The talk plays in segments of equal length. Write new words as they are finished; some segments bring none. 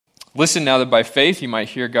Listen now that by faith you might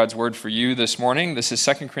hear God's word for you this morning. This is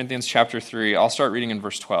 2 Corinthians chapter 3. I'll start reading in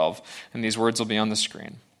verse 12, and these words will be on the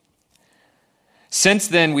screen. Since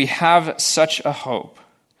then we have such a hope.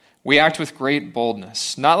 We act with great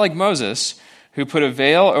boldness, not like Moses, who put a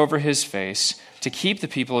veil over his face to keep the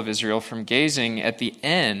people of Israel from gazing at the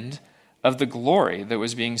end of the glory that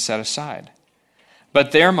was being set aside.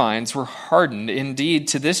 But their minds were hardened. Indeed,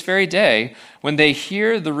 to this very day, when they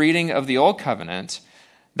hear the reading of the Old Covenant,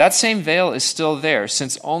 that same veil is still there,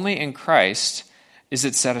 since only in Christ is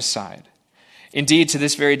it set aside. Indeed, to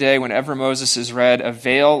this very day, whenever Moses is read, a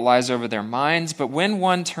veil lies over their minds, but when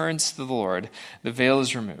one turns to the Lord, the veil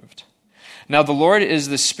is removed. Now the Lord is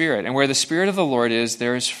the Spirit, and where the Spirit of the Lord is,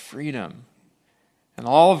 there is freedom. And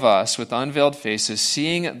all of us, with unveiled faces,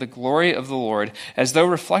 seeing the glory of the Lord as though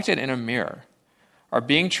reflected in a mirror, are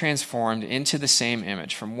being transformed into the same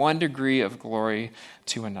image, from one degree of glory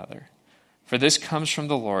to another. For this comes from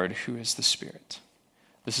the Lord, who is the Spirit.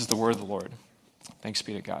 This is the word of the Lord. Thanks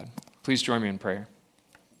be to God. Please join me in prayer.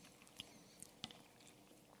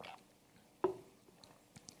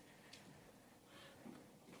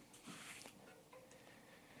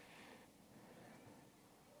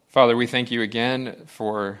 Father, we thank you again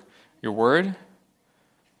for your word.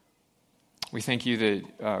 We thank you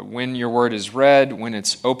that when your word is read, when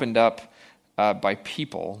it's opened up by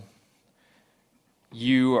people,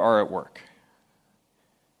 you are at work.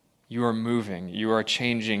 You are moving, you are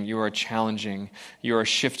changing, you are challenging, you are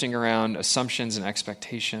shifting around assumptions and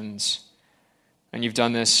expectations. And you've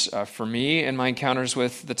done this for me in my encounters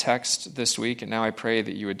with the text this week, and now I pray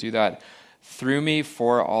that you would do that through me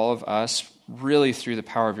for all of us, really through the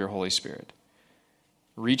power of your Holy Spirit,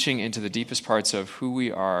 reaching into the deepest parts of who we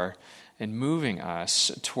are and moving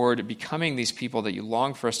us toward becoming these people that you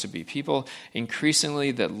long for us to be, people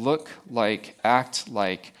increasingly that look like, act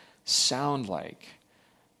like, sound like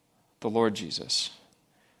the Lord Jesus.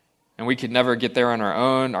 And we could never get there on our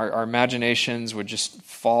own. Our imaginations would just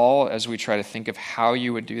fall as we try to think of how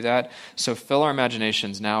you would do that. So fill our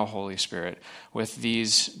imaginations now, Holy Spirit, with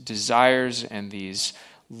these desires and these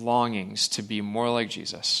longings to be more like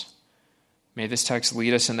Jesus. May this text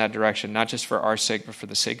lead us in that direction, not just for our sake, but for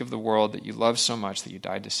the sake of the world that you love so much that you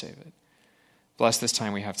died to save it. Bless this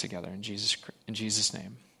time we have together. In Jesus'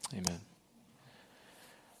 name, amen.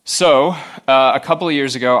 So, a couple of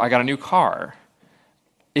years ago, I got a new car.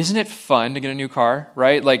 Isn't it fun to get a new car,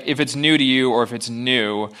 right? Like, if it's new to you or if it's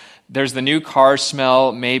new, there's the new car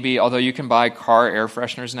smell, maybe, although you can buy car air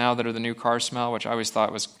fresheners now that are the new car smell, which I always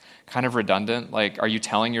thought was kind of redundant. Like, are you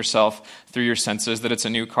telling yourself through your senses that it's a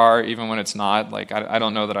new car even when it's not? Like, I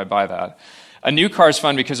don't know that I buy that. A new car is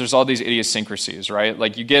fun because there's all these idiosyncrasies, right?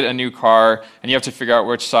 Like, you get a new car, and you have to figure out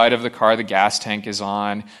which side of the car the gas tank is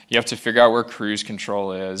on. You have to figure out where cruise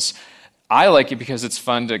control is. I like it because it's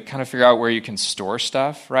fun to kind of figure out where you can store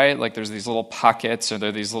stuff, right? Like, there's these little pockets, or there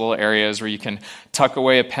are these little areas where you can tuck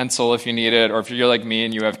away a pencil if you need it, or if you're like me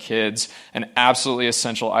and you have kids, an absolutely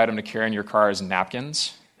essential item to carry in your car is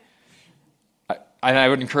napkins. And I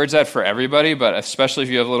would encourage that for everybody, but especially if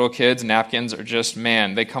you have little kids, napkins are just,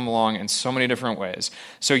 man, they come along in so many different ways.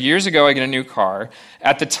 So years ago, I get a new car.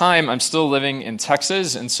 At the time, I'm still living in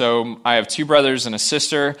Texas, and so I have two brothers and a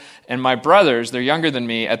sister. And my brothers, they're younger than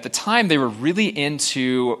me. At the time, they were really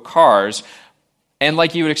into cars. And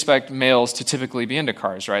like you would expect males to typically be into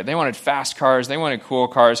cars, right? They wanted fast cars. They wanted cool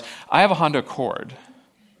cars. I have a Honda Accord.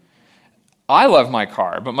 I love my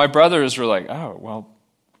car, but my brothers were like, oh, well,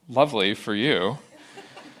 lovely for you.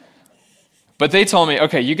 But they told me,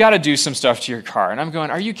 okay, you got to do some stuff to your car. And I'm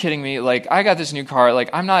going, are you kidding me? Like, I got this new car.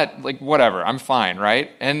 Like, I'm not, like, whatever. I'm fine,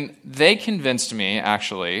 right? And they convinced me,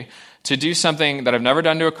 actually, to do something that I've never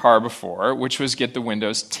done to a car before, which was get the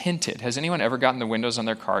windows tinted. Has anyone ever gotten the windows on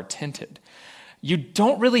their car tinted? You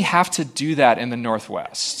don't really have to do that in the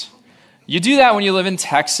Northwest. You do that when you live in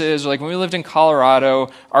Texas, or like when we lived in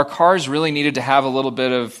Colorado. Our cars really needed to have a little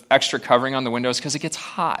bit of extra covering on the windows because it gets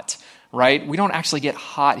hot. Right? We don't actually get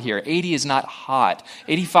hot here. 80 is not hot.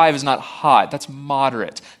 85 is not hot. That's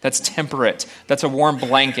moderate. That's temperate. That's a warm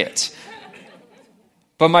blanket.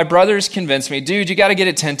 But my brothers convinced me, dude, you got to get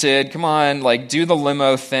it tinted. Come on, like, do the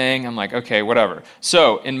limo thing. I'm like, okay, whatever.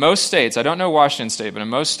 So in most states, I don't know Washington State, but in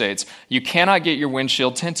most states, you cannot get your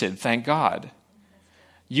windshield tinted, thank God.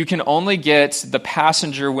 You can only get the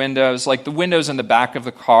passenger windows, like the windows in the back of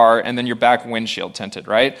the car, and then your back windshield tinted,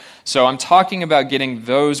 right? So I'm talking about getting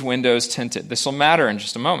those windows tinted. This will matter in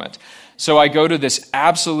just a moment. So I go to this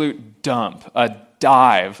absolute dump, a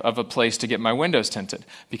dive of a place to get my windows tinted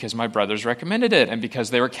because my brothers recommended it and because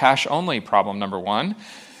they were cash only, problem number one.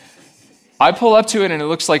 I pull up to it and it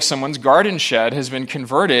looks like someone's garden shed has been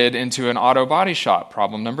converted into an auto body shop.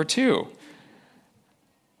 Problem number 2.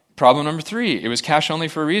 Problem number 3, it was cash only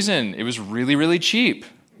for a reason. It was really, really cheap.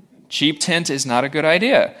 Cheap tint is not a good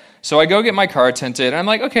idea. So I go get my car tinted, and I'm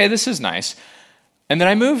like, okay, this is nice. And then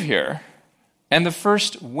I move here, and the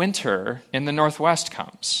first winter in the Northwest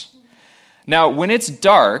comes. Now, when it's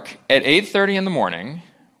dark at 8:30 in the morning,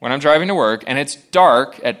 when I'm driving to work, and it's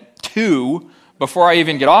dark at 2 before I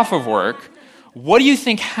even get off of work, what do you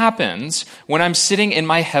think happens when I'm sitting in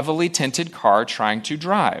my heavily tinted car trying to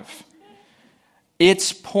drive?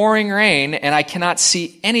 It's pouring rain, and I cannot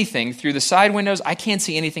see anything through the side windows. I can't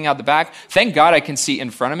see anything out the back. Thank God I can see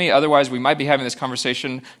in front of me. Otherwise, we might be having this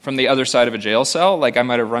conversation from the other side of a jail cell, like I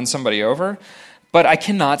might have run somebody over. But I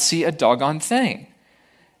cannot see a doggone thing.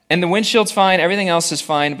 And the windshield's fine, everything else is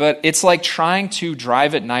fine, but it's like trying to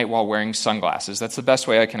drive at night while wearing sunglasses. That's the best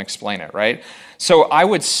way I can explain it, right? So I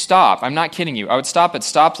would stop, I'm not kidding you, I would stop at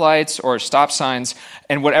stoplights or stop signs,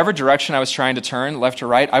 and whatever direction I was trying to turn, left or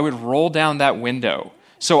right, I would roll down that window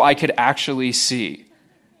so I could actually see.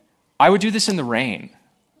 I would do this in the rain.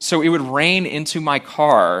 So it would rain into my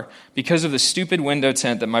car because of the stupid window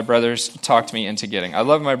tint that my brothers talked me into getting. I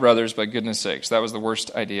love my brothers, but goodness sakes, that was the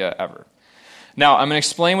worst idea ever. Now, I'm going to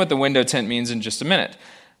explain what the window tint means in just a minute.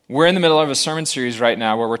 We're in the middle of a sermon series right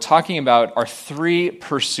now where we're talking about our 3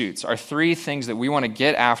 pursuits, our 3 things that we want to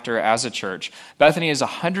get after as a church. Bethany is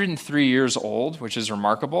 103 years old, which is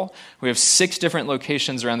remarkable. We have 6 different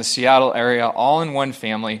locations around the Seattle area, all in one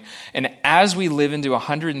family. And as we live into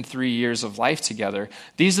 103 years of life together,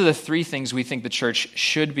 these are the 3 things we think the church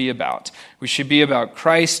should be about. We should be about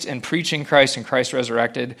Christ and preaching Christ and Christ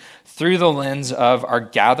resurrected through the lens of our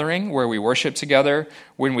gathering, where we worship together,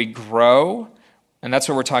 when we grow, and that's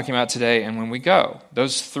what we're talking about today, and when we go.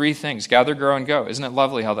 Those 3 things, gather, grow, and go. Isn't it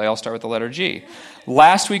lovely how they all start with the letter G?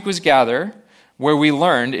 Last week was gather, where we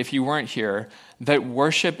learned, if you weren't here, that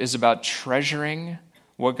worship is about treasuring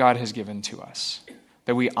what God has given to us.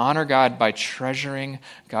 That we honor God by treasuring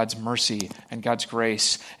God's mercy and God's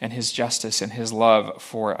grace and His justice and His love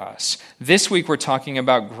for us. This week we're talking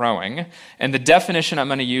about growing, and the definition I'm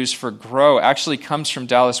going to use for grow actually comes from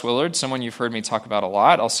Dallas Willard, someone you've heard me talk about a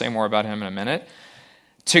lot. I'll say more about him in a minute.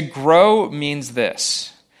 To grow means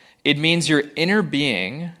this. It means your inner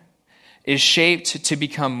being is shaped to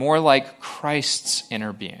become more like Christ's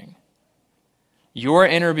inner being. Your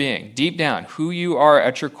inner being, deep down, who you are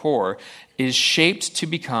at your core, is shaped to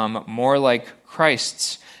become more like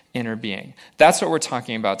Christ's inner being. That's what we're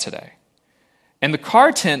talking about today. And the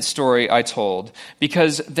car tint story I told,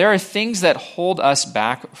 because there are things that hold us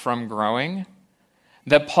back from growing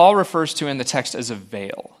that Paul refers to in the text as a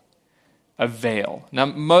veil. A veil. Now,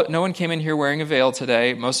 no one came in here wearing a veil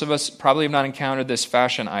today. Most of us probably have not encountered this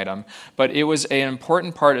fashion item, but it was an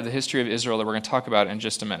important part of the history of Israel that we're going to talk about in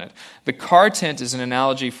just a minute. The car tint is an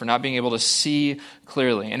analogy for not being able to see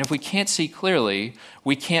clearly. And if we can't see clearly,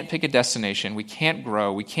 we can't pick a destination, we can't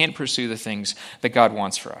grow, we can't pursue the things that God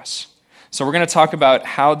wants for us. So we're going to talk about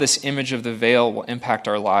how this image of the veil will impact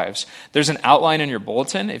our lives. There's an outline in your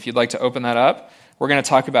bulletin, if you'd like to open that up. We're going to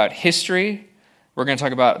talk about history. We're going to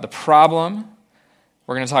talk about the problem,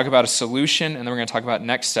 we're going to talk about a solution, and then we're going to talk about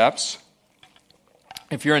next steps.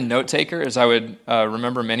 If you're a note taker, as I would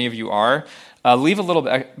remember many of you are, leave a little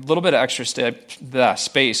bit of extra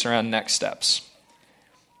space around next steps.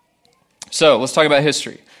 So let's talk about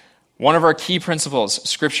history. One of our key principles,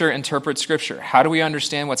 Scripture interprets Scripture. How do we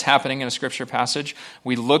understand what's happening in a Scripture passage?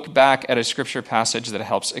 We look back at a Scripture passage that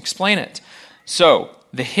helps explain it. So,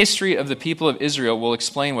 the history of the people of Israel will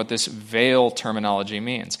explain what this veil terminology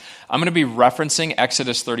means. I'm going to be referencing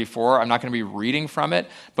Exodus 34. I'm not going to be reading from it,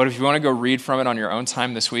 but if you want to go read from it on your own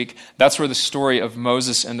time this week, that's where the story of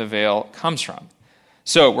Moses and the veil comes from.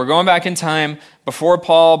 So we're going back in time, before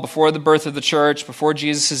Paul, before the birth of the church, before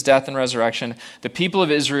Jesus' death and resurrection. The people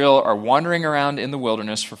of Israel are wandering around in the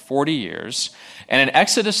wilderness for 40 years, and in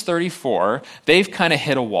Exodus 34, they've kind of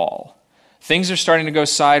hit a wall. Things are starting to go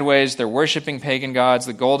sideways. They're worshiping pagan gods.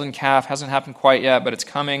 The golden calf hasn't happened quite yet, but it's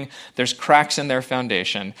coming. There's cracks in their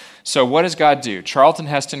foundation. So what does God do? Charlton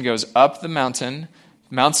Heston goes up the mountain,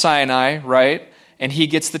 Mount Sinai, right? And he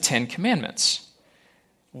gets the 10 Commandments.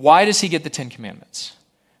 Why does he get the 10 Commandments?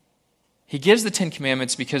 He gives the 10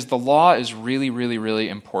 Commandments because the law is really, really, really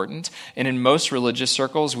important. And in most religious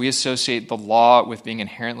circles, we associate the law with being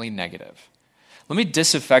inherently negative. Let me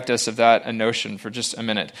disaffect us of that notion for just a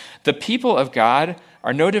minute. The people of God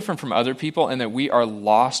are no different from other people in that we are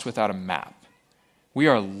lost without a map. We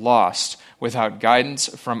are lost without guidance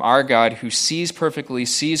from our God who sees perfectly,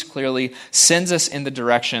 sees clearly, sends us in the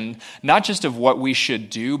direction not just of what we should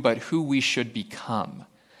do, but who we should become.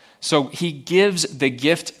 So he gives the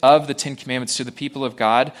gift of the Ten Commandments to the people of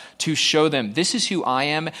God to show them, this is who I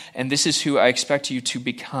am, and this is who I expect you to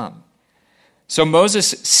become. So Moses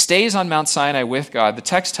stays on Mount Sinai with God. The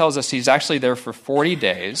text tells us he's actually there for 40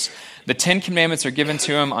 days. The Ten Commandments are given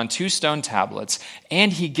to him on 2 stone tablets,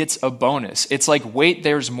 and he gets a bonus. It's like Wait,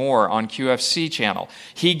 There's More on QFC channel.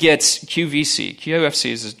 He gets QVC.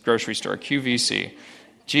 QFC is a grocery store. QVC.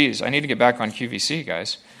 Geez, I need to get back on QVC,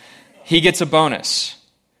 guys. He gets a bonus.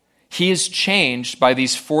 He is changed by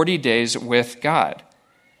these 40 days with God.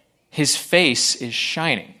 His face is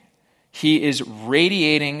shining. He is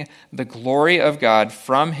radiating the glory of God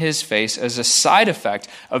from his face as a side effect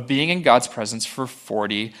of being in God's presence for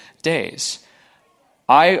 40 days.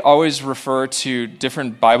 I always refer to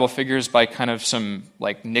different Bible figures by kind of some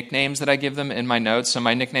like nicknames that I give them in my notes. So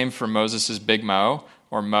my nickname for Moses is Big Mo,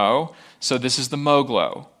 or Mo. So this is the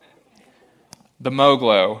Mo-Glow. The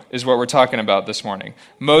Mo-Glow is what we're talking about this morning.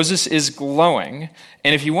 Moses is glowing.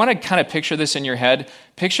 And if you want to kind of picture this in your head,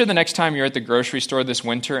 picture the next time you're at the grocery store this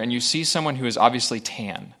winter and you see someone who is obviously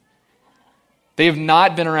tan. They have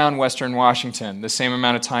not been around Western Washington the same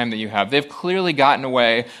amount of time that you have. They've clearly gotten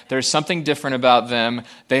away. There's something different about them.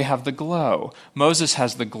 They have the glow. Moses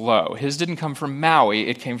has the glow. His didn't come from Maui.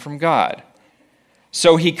 It came from God.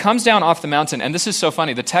 So he comes down off the mountain, and this is so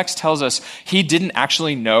funny. The text tells us he didn't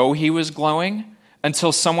actually know he was glowing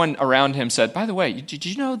until someone around him said, by the way, did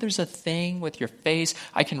you know there's a thing with your face?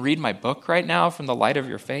 I can read my book right now from the light of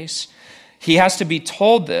your face. He has to be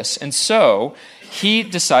told this, and so he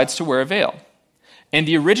decides to wear a veil. And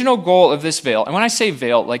the original goal of this veil, and when I say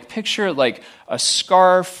veil, like picture like a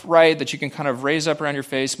scarf, right, that you can kind of raise up around your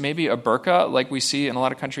face, maybe a burqa like we see in a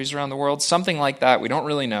lot of countries around the world, something like that. We don't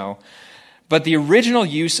really know. But the original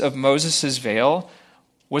use of Moses' veil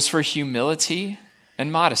was for humility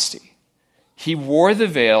and modesty. He wore the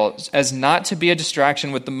veil as not to be a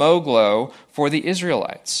distraction with the Mo-Glow for the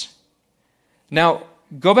Israelites. Now,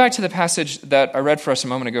 go back to the passage that I read for us a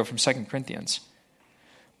moment ago from 2 Corinthians.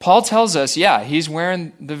 Paul tells us, yeah, he's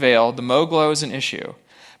wearing the veil, the Mo-Glow is an issue.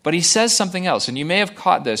 But he says something else, and you may have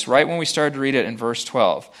caught this right when we started to read it in verse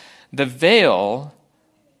 12. The veil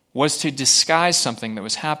was to disguise something that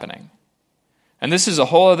was happening. And this is a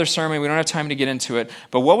whole other sermon. We don't have time to get into it.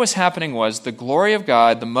 But what was happening was the glory of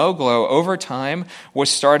God, the Mo-Glow, over time was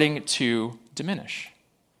starting to diminish.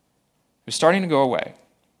 It was starting to go away.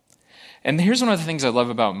 And here's one of the things I love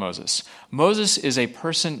about Moses. Moses is a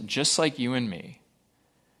person just like you and me.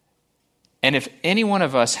 And if any one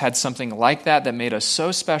of us had something like that that made us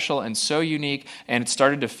so special and so unique and it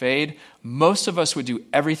started to fade, most of us would do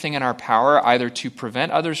everything in our power either to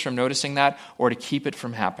prevent others from noticing that or to keep it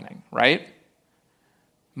from happening, right?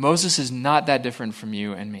 Moses is not that different from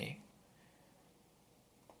you and me.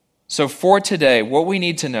 So for today, what we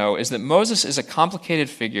need to know is that Moses is a complicated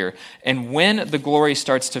figure, and when the glory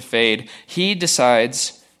starts to fade, he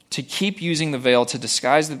decides to keep using the veil to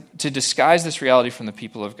disguise this reality from the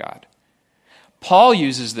people of God. Paul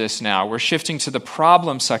uses this now. We're shifting to the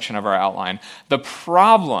problem section of our outline. The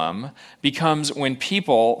problem becomes when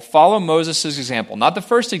people follow Moses' example, not the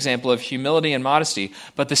first example of humility and modesty,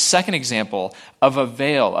 but the second example of a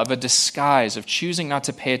veil, of a disguise, of choosing not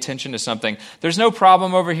to pay attention to something. There's no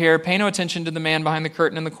problem over here. Pay no attention to the man behind the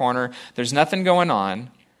curtain in the corner. There's nothing going on.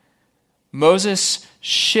 Moses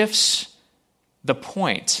shifts the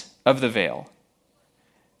point of the veil.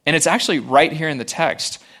 And it's actually right here in the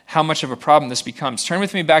text how much of a problem this becomes. Turn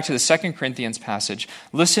with me back to the 2 Corinthians passage.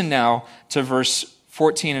 Listen now to verse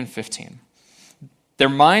 14 and 15. Their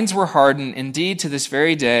minds were hardened, indeed, to this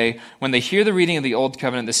very day. When they hear the reading of the Old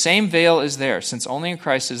Covenant, the same veil is there, since only in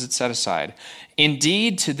Christ is it set aside.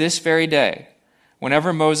 Indeed, to this very day,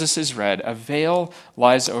 whenever Moses is read, a veil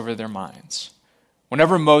lies over their minds.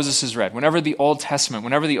 Whenever Moses is read, whenever the Old Testament,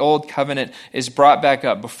 whenever the Old Covenant is brought back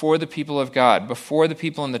up before the people of God, before the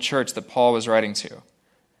people in the church that Paul was writing to.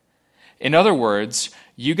 In other words,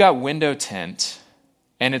 you got window tint,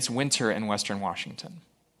 and it's winter in Western Washington.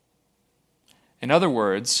 In other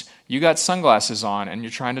words, you got sunglasses on, and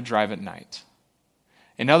you're trying to drive at night.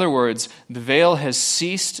 In other words, the veil has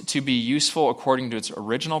ceased to be useful according to its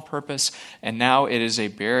original purpose, and now it is a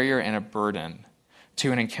barrier and a burden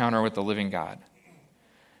to an encounter with the living God.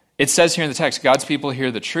 It says here in the text, God's people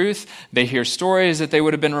hear the truth. They hear stories that they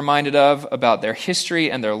would have been reminded of about their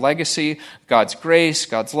history and their legacy, God's grace,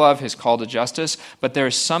 God's love, his call to justice. But there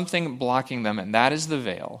is something blocking them, and that is the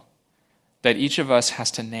veil that each of us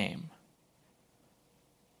has to name.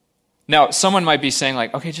 Now, someone might be saying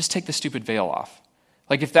like, okay, just take the stupid veil off.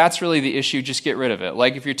 Like if that's really the issue, just get rid of it.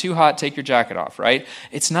 Like if you're too hot, take your jacket off, right?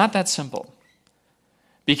 It's not that simple.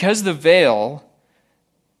 Because the veil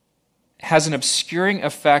has an obscuring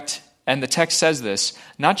effect, and the text says this,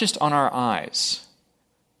 not just on our eyes,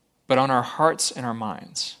 but on our hearts and our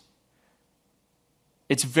minds.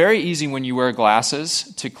 It's very easy when you wear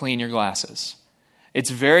glasses to clean your glasses. It's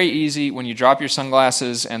very easy when you drop your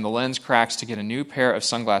sunglasses and the lens cracks to get a new pair of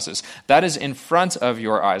sunglasses. That is in front of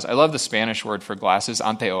your eyes. I love the Spanish word for glasses,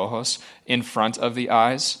 anteojos, in front of the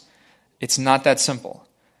eyes. It's not that simple.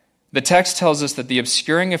 The text tells us that the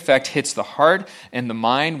obscuring effect hits the heart and the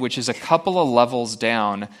mind, which is a couple of levels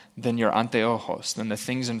down than your anteojos, than the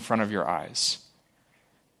things in front of your eyes.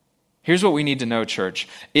 Here's what we need to know, church.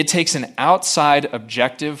 It takes an outside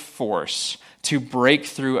objective force to break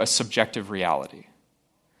through a subjective reality.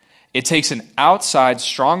 It takes an outside,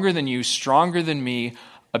 stronger than you, stronger than me,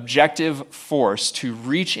 objective force to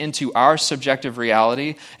reach into our subjective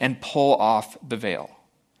reality and pull off the veil.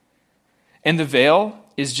 And the veil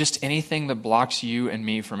is just anything that blocks you and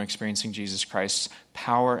me from experiencing Jesus Christ's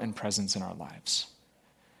power and presence in our lives.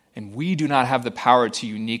 And we do not have the power to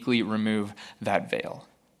uniquely remove that veil.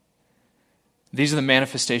 These are the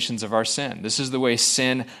manifestations of our sin. This is the way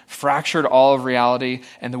sin fractured all of reality,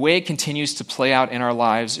 and the way it continues to play out in our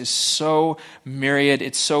lives is so myriad,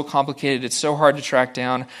 it's so complicated, it's so hard to track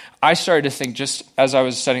down. I started to think, just as I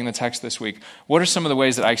was studying the text this week, what are some of the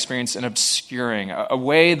ways that I experienced an obscuring, a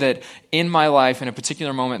way that in my life, in a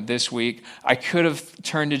particular moment this week, I could have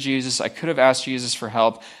turned to Jesus, I could have asked Jesus for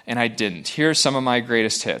help, and I didn't. Here are some of my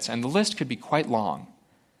greatest hits, and the list could be quite long.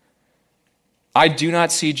 I do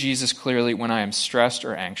not see Jesus clearly when I am stressed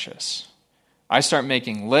or anxious. I start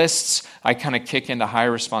making lists, I kind of kick into high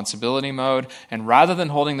responsibility mode, and rather than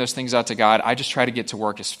holding those things out to God, I just try to get to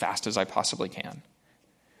work as fast as I possibly can.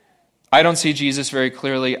 I don't see Jesus very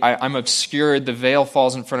clearly. I'm obscured, the veil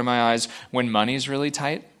falls in front of my eyes when money's really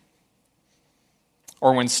tight,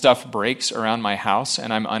 or when stuff breaks around my house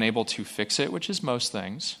and I'm unable to fix it, which is most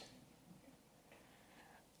things.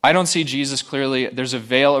 I don't see Jesus clearly. There's a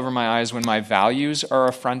veil over my eyes when my values are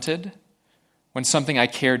affronted, when something I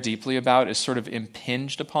care deeply about is sort of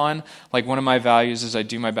impinged upon. Like one of my values is I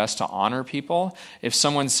do my best to honor people. If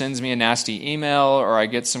someone sends me a nasty email or I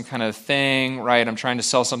get some kind of thing, right, I'm trying to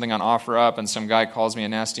sell something on OfferUp and some guy calls me a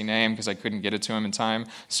nasty name because I couldn't get it to him in time.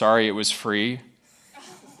 Sorry, it was free.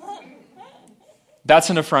 That's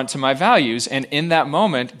an affront to my values. And in that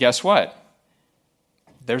moment, guess what?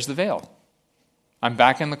 There's the veil. I'm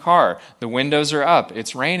back in the car. The windows are up.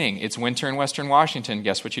 It's raining. It's winter in Western Washington.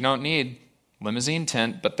 Guess what you don't need? Limousine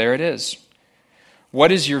tent, but there it is.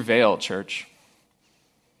 What is your veil, church?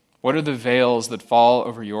 What are the veils that fall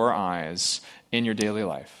over your eyes in your daily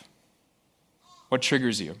life? What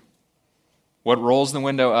triggers you? What rolls the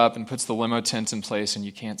window up and puts the limo tent in place and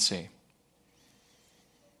you can't see?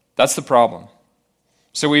 That's the problem.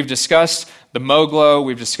 So we've discussed the moglo,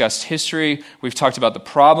 we've discussed history, we've talked about the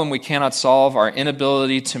problem we cannot solve, our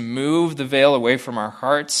inability to move the veil away from our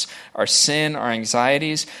hearts, our sin, our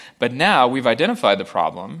anxieties. But now we've identified the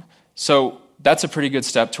problem, so that's a pretty good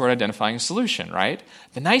step toward identifying a solution, right?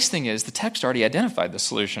 The nice thing is the text already identified the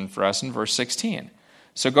solution for us in verse 16.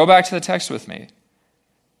 So go back to the text with me.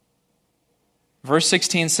 Verse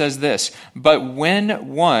 16 says this, "But when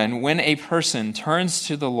a person turns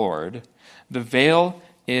to the Lord, the veil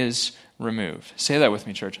is removed." Say that with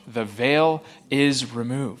me, church. The veil is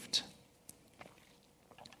removed.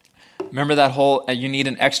 Remember that whole, you need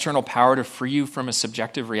an external power to free you from a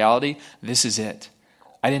subjective reality? This is it.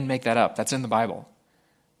 I didn't make that up. That's in the Bible.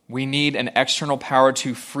 We need an external power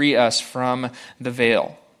to free us from the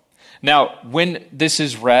veil. Now, when this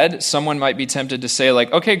is read, someone might be tempted to say,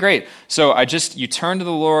 like, okay, great. So you turn to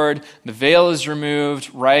the Lord, the veil is removed,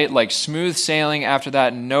 right? Like smooth sailing after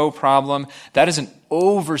that, no problem. That is an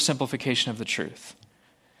oversimplification of the truth.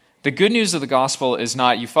 The good news of the gospel is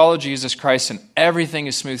not you follow Jesus Christ and everything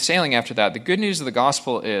is smooth sailing after that. The good news of the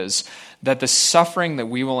gospel is that the suffering that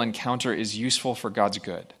we will encounter is useful for God's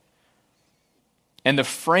good. And the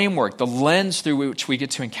framework, the lens through which we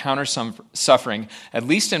get to encounter some suffering, at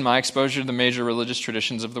least in my exposure to the major religious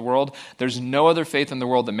traditions of the world, there's no other faith in the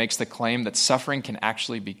world that makes the claim that suffering can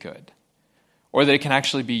actually be good, or that it can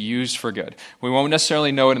actually be used for good. We won't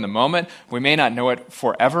necessarily know it in the moment. We may not know it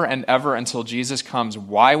forever and ever until Jesus comes,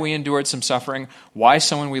 why we endured some suffering, why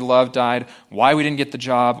someone we loved died, why we didn't get the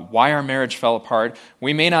job, why our marriage fell apart.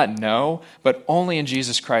 We may not know, but only in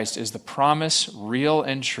Jesus Christ is the promise real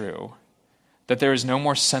and true that there is no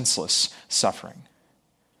more senseless suffering.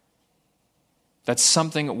 That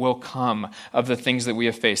something will come of the things that we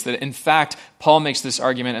have faced. That in fact, Paul makes this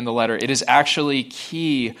argument in the letter. It is actually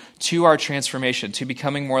key to our transformation, to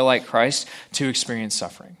becoming more like Christ, to experience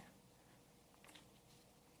suffering.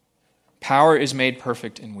 Power is made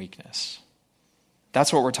perfect in weakness.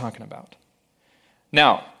 That's what we're talking about.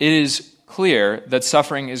 Now, it is clear that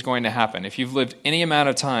suffering is going to happen. If you've lived any amount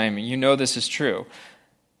of time, you know this is true.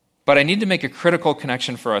 But I need to make a critical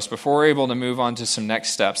connection for us before we're able to move on to some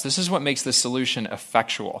next steps. This is what makes this solution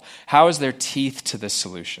effectual. How is there teeth to this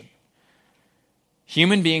solution?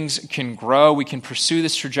 Human beings can grow. We can pursue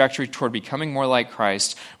this trajectory toward becoming more like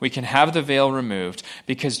Christ. We can have the veil removed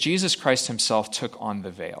because Jesus Christ himself took on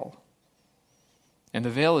the veil. And the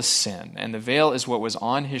veil is sin. And the veil is what was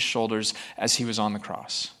on his shoulders as he was on the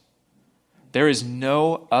cross. There is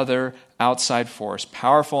no other outside force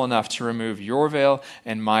powerful enough to remove your veil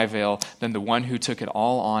and my veil than the one who took it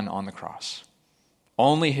all on the cross.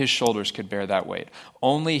 Only his shoulders could bear that weight.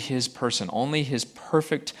 Only his person, only his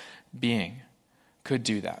perfect being could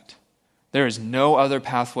do that. There is no other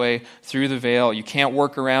pathway through the veil. You can't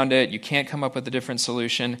work around it. You can't come up with a different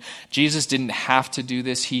solution. Jesus didn't have to do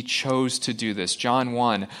this. He chose to do this. John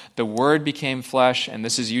 1, the Word became flesh, and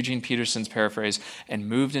this is Eugene Peterson's paraphrase, and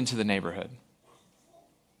moved into the neighborhood.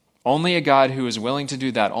 Only a God who is willing to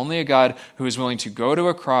do that, only a God who is willing to go to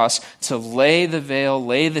a cross to lay the veil,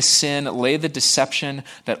 lay the sin, lay the deception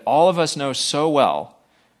that all of us know so well,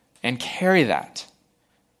 and carry that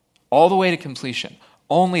all the way to completion.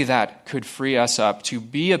 Only that could free us up to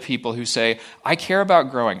be a people who say, I care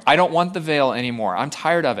about growing. I don't want the veil anymore. I'm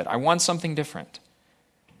tired of it. I want something different.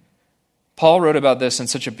 Paul wrote about this in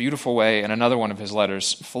such a beautiful way in another one of his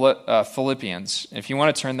letters, Philippians. If you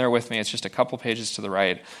want to turn there with me, it's just a couple pages to the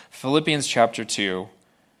right. Philippians chapter 2.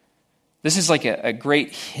 This is like a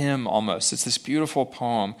great hymn almost. It's this beautiful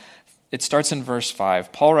poem. It starts in verse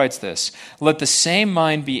 5. Paul writes this, "Let the same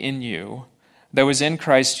mind be in you that was in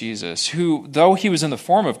Christ Jesus, who, though he was in the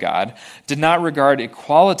form of God, did not regard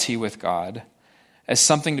equality with God as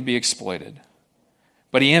something to be exploited.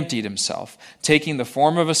 But he emptied himself, taking the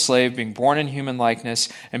form of a slave, being born in human likeness,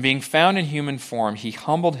 and being found in human form, he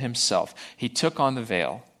humbled himself. He took on the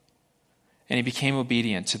veil, and he became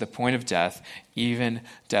obedient to the point of death, even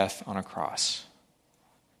death on a cross."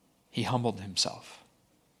 He humbled himself.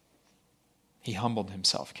 He humbled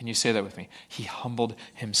himself. Can you say that with me? He humbled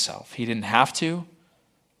himself. He didn't have to,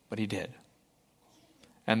 but he did.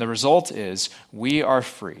 And the result is we are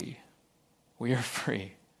free. We are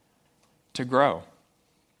free to grow.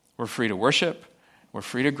 We're free to worship. We're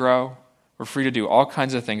free to grow. We're free to do all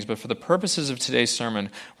kinds of things. But for the purposes of today's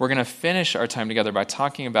sermon, we're going to finish our time together by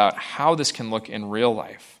talking about how this can look in real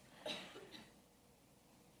life.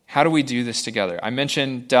 How do we do this together? I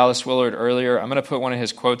mentioned Dallas Willard earlier. I'm going to put one of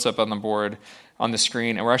his quotes up on the board, on the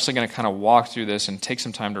screen, and we're actually going to kind of walk through this and take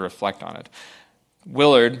some time to reflect on it.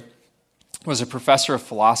 Willard was a professor of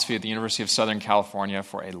philosophy at the University of Southern California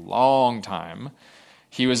for a long time.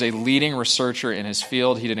 He was a leading researcher in his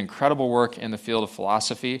field. He did incredible work in the field of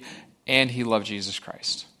philosophy, and he loved Jesus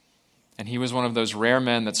Christ. And he was one of those rare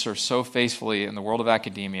men that served so faithfully in the world of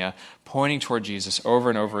academia, pointing toward Jesus over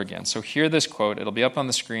and over again. So hear this quote. It'll be up on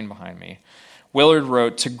the screen behind me. Willard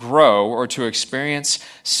wrote, "To grow or to experience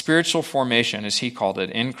spiritual formation, as he called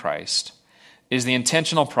it, in Christ, is the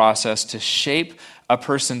intentional process to shape a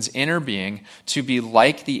person's inner being to be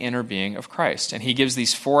like the inner being of Christ." And he gives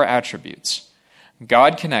these 4 attributes: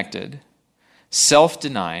 God-connected,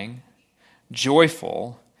 self-denying,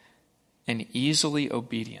 joyful, and easily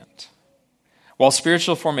obedient. While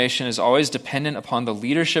spiritual formation is always dependent upon the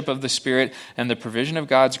leadership of the Spirit and the provision of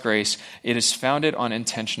God's grace, it is founded on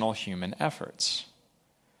intentional human efforts.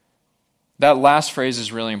 That last phrase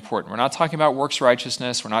is really important. We're not talking about works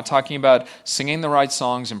righteousness. We're not talking about singing the right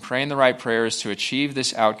songs and praying the right prayers to achieve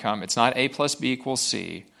this outcome. It's not A plus B equals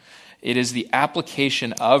C. It is the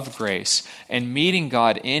application of grace and meeting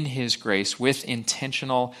God in his grace with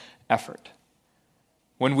intentional effort.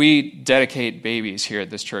 When we dedicate babies here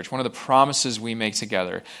at this church, one of the promises we make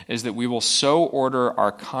together is that we will so order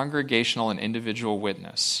our congregational and individual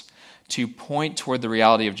witness to point toward the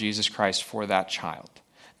reality of Jesus Christ for that child.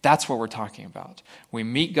 That's what we're talking about. We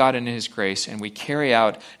meet God in his grace and we carry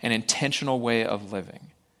out an intentional way of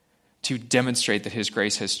living to demonstrate that his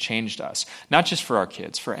grace has changed us, not just for our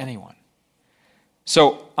kids, for anyone.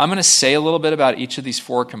 So I'm going to say a little bit about each of these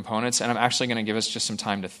 4 components, and I'm actually going to give us just some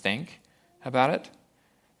time to think about it.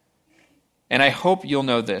 And I hope you'll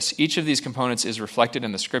know this. Each of these components is reflected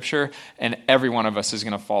in the Scripture, and every one of us is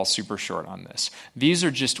going to fall super short on this. These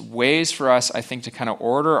are just ways for us, I think, to kind of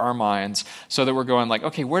order our minds so that we're going like,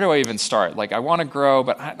 okay, where do I even start? Like, I want to grow,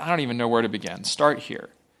 but I don't even know where to begin. Start here.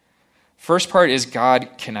 First part is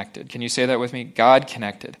God-connected. Can you say that with me?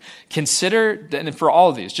 God-connected. Consider, and for all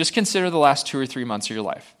of these, just consider the last 2 or 3 months of your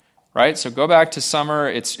life, right? So go back to summer.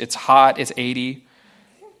 It's hot. It's 80.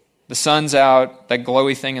 The sun's out, that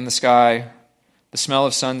glowy thing in the sky, the smell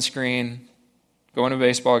of sunscreen, going to a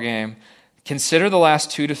baseball game. Consider the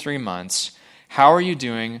last 2 to 3 months. How are you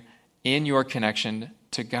doing in your connection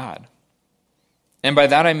to God? And by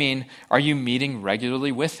that I mean, are you meeting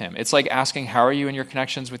regularly with him? It's like asking, how are you in your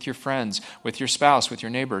connections with your friends, with your spouse, with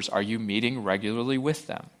your neighbors? Are you meeting regularly with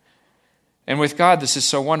them? And with God, this is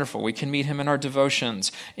so wonderful. We can meet him in our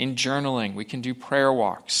devotions, in journaling. We can do prayer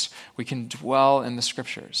walks. We can dwell in the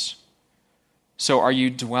scriptures. So are you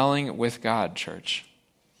dwelling with God, church?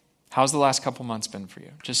 How's the last couple months been for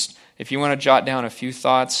you? Just, if you want to jot down a few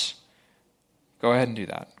thoughts, go ahead and do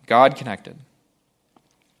that. God connected.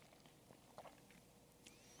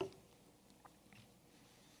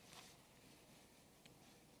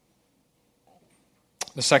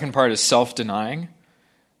 The second part is self-denying.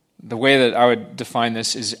 The way that I would define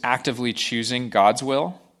this is actively choosing God's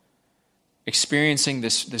will, experiencing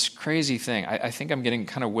this crazy thing. I think I'm getting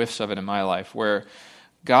kind of whiffs of it in my life, where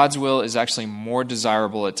God's will is actually more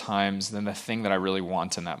desirable at times than the thing that I really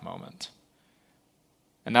want in that moment.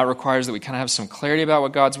 And that requires that we kind of have some clarity about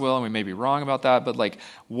what God's will, and we may be wrong about that, but like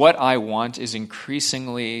what I want is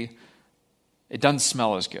increasingly, it doesn't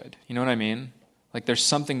smell as good. You know what I mean? Like there's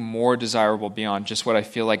something more desirable beyond just what I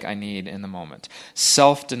feel like I need in the moment.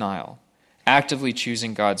 Self-denial, actively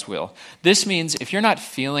choosing God's will. This means if you're not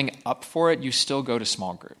feeling up for it, you still go to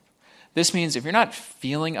small group. This means if you're not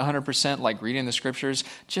feeling 100% like reading the scriptures,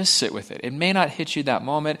 just sit with it. It may not hit you that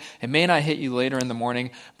moment. It may not hit you later in the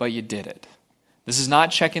morning, but you did it. This is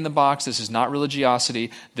not checking the box. This is not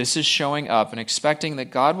religiosity. This is showing up and expecting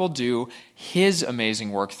that God will do his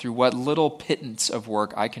amazing work through what little pittance of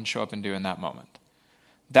work I can show up and do in that moment.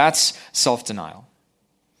 That's self-denial.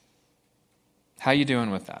 How you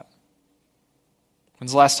doing with that?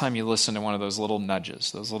 When's the last time you listened to one of those little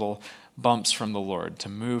nudges, those little bumps from the Lord to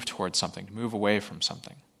move towards something, to move away from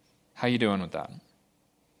something? How you doing with that?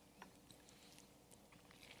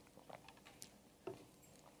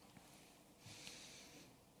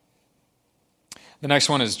 The next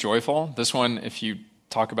one is joyful. This one, if you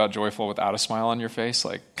talk about joyful without a smile on your face,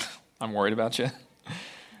 like, I'm worried about you.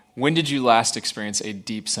 When did you last experience a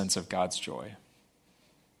deep sense of God's joy?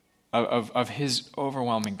 Of his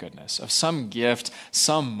overwhelming goodness, of some gift,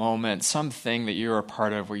 some moment, something that you're a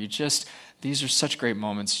part of where you just, these are such great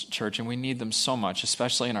moments, church, and we need them so much,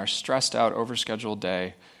 especially in our stressed out, overscheduled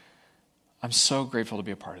day. I'm so grateful to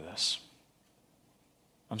be a part of this.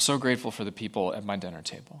 I'm so grateful for the people at my dinner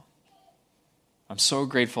table. I'm so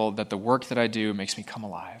grateful that the work that I do makes me come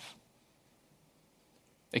alive.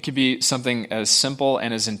 It could be something as simple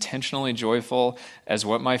and as intentionally joyful as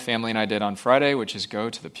what my family and I did on Friday, which is go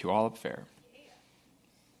to the Puyallup Fair.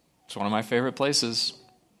 It's one of my favorite places.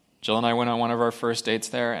 Jill and I went on one of our first dates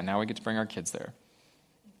there, and now we get to bring our kids there.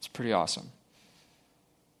 It's pretty awesome.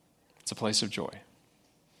 It's a place of joy.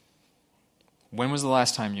 When was the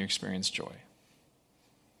last time you experienced joy?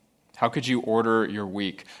 How could you order your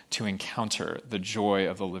week to encounter the joy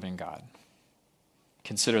of the living God?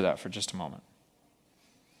 Consider that for just a moment.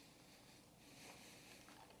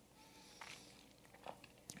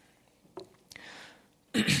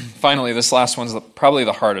 Finally, this last one's probably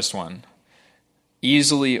the hardest one.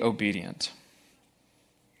 Easily obedient.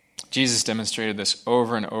 Jesus demonstrated this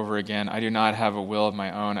over and over again. I do not have a will of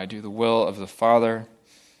my own. I do the will of the Father.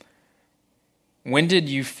 When did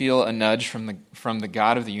you feel a nudge from the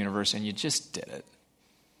God of the universe and you just did it?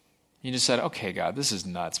 You just said, okay, God, this is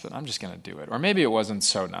nuts, but I'm just going to do it. Or maybe it wasn't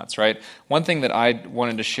so nuts, right? One thing that I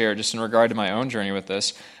wanted to share just in regard to my own journey with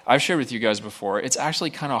this, I've shared with you guys before, it's actually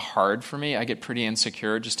kind of hard for me. I get pretty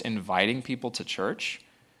insecure just inviting people to church,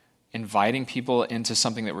 inviting people into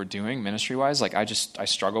something that we're doing ministry-wise. Like I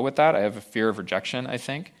struggle with that. I have a fear of rejection, I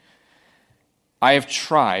think. I have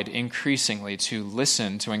tried increasingly to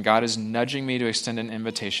listen to when God is nudging me to extend an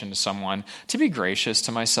invitation to someone, to be gracious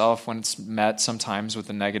to myself when it's met sometimes with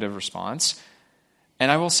a negative response. And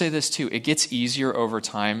I will say this too, it gets easier over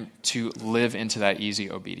time to live into that easy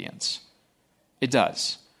obedience. It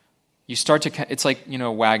does. You start to, it's like,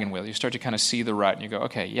 a wagon wheel. You start to kind of see the rut and you go,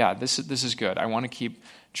 okay, yeah, this is good. I want to keep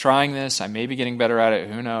trying this. I may be getting better at it.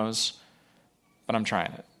 Who knows? But I'm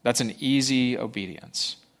trying it. That's an easy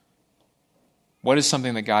obedience. What is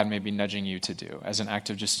something that God may be nudging you to do as an act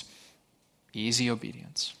of just easy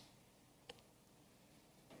obedience?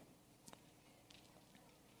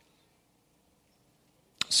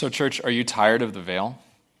 So, church, are you tired of the veil?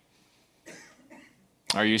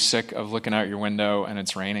 Are you sick of looking out your window and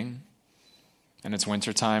it's raining and it's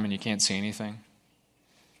wintertime and you can't see anything?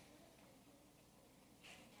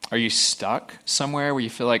 Are you stuck somewhere where you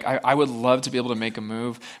feel like, I would love to be able to make a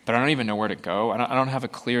move, but I don't even know where to go? I don't have a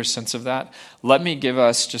clear sense of that. Let me give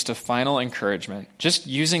us just a final encouragement, just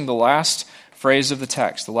using the last phrase of the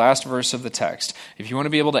text, the last verse of the text. If you want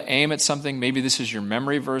to be able to aim at something, maybe this is your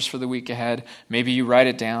memory verse for the week ahead. Maybe you write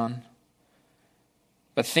it down.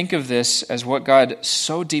 But think of this as what God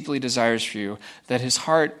so deeply desires for you, that his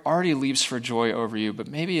heart already leaps for joy over you, but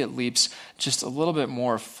maybe it leaps just a little bit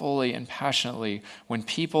more fully and passionately when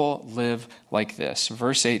people live like this.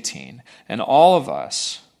 Verse 18, and all of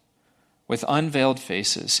us, with unveiled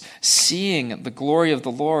faces, seeing the glory of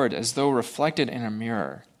the Lord as though reflected in a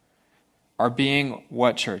mirror, are being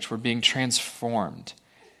what, church? We're being transformed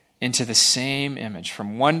into the same image,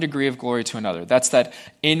 from one degree of glory to another. That's that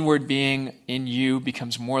inward being in you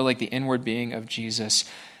becomes more like the inward being of Jesus.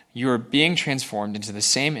 You are being transformed into the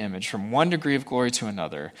same image from one degree of glory to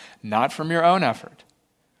another, not from your own effort,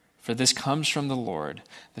 for this comes from the Lord,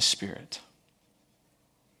 the Spirit.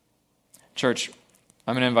 Church,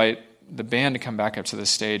 I'm going to invite the band to come back up to the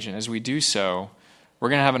stage, and as we do so, we're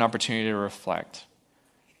going to have an opportunity to reflect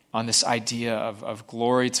on this idea of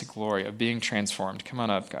glory to glory, of being transformed. Come on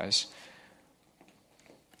up, guys.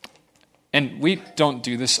 And we don't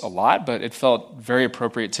do this a lot, but it felt very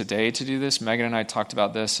appropriate today to do this. Megan and I talked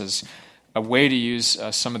about this as a way to use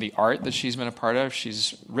some of the art that she's been a part of.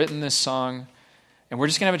 She's written this song, and we're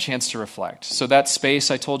just going to have a chance to reflect. So that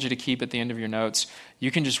space I told you to keep at the end of your notes,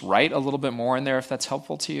 you can just write a little bit more in there if that's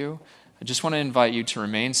helpful to you. I just want to invite you to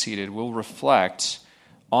remain seated. We'll reflect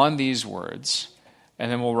on these words, and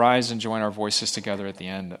then we'll rise and join our voices together at the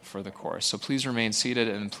end for the chorus. So please remain seated,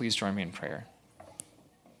 and please join me in prayer.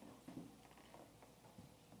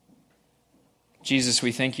 Jesus,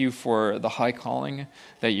 we thank you for the high calling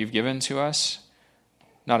that you've given to us.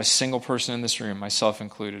 Not a single person in this room, myself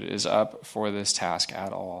included, is up for this task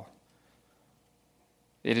at all.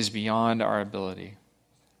 It is beyond our ability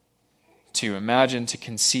to imagine, to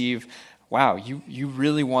conceive. Wow, you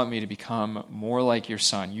really want me to become more like your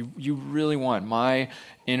son. You really want my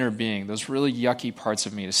inner being, those really yucky parts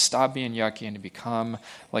of me, to stop being yucky and to become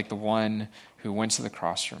like the one who went to the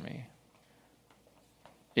cross for me.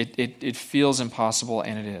 It feels impossible,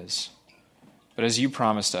 and it is. But as you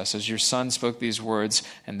promised us, as your son spoke these words,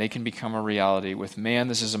 and they can become a reality, with man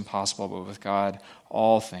this is impossible, but with God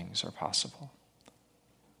all things are possible.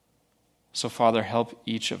 So Father, help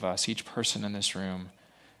each of us, each person in this room,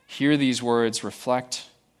 hear these words, reflect,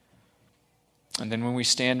 and then when we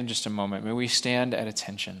stand in just a moment, may we stand at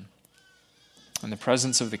attention in the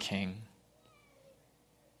presence of the King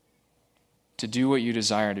to do what you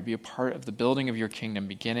desire, to be a part of the building of your kingdom,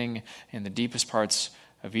 beginning in the deepest parts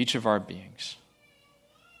of each of our beings.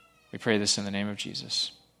 We pray this in the name of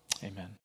Jesus. Amen.